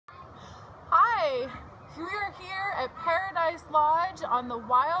We're here at Paradise Lodge on the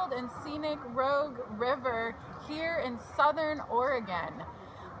wild and scenic Rogue River here in southern Oregon.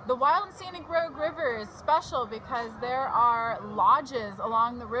 The wild and scenic Rogue River is special because there are lodges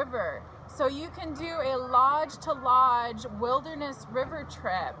along the river. So you can do a lodge to lodge wilderness river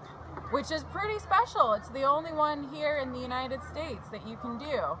trip, which is pretty special. It's the only one here in the United States that you can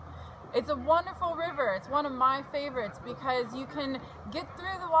do. It's a wonderful river. It's one of my favorites because you can get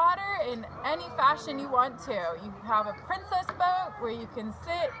through the water in any fashion you want to. You have a princess boat where you can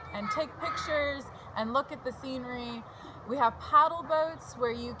sit and take pictures and look at the scenery. We have paddle boats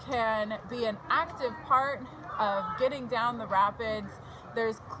where you can be an active part of getting down the rapids.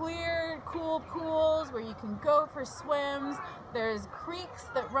 There's clear, cool pools where you can go for swims. There's creeks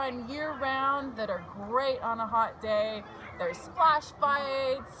that run year-round that are great on a hot day. There's splash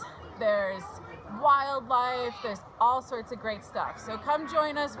fights. There's wildlife. There's all sorts of great stuff. So come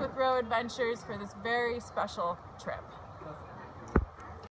join us with Row Adventures for this very special trip.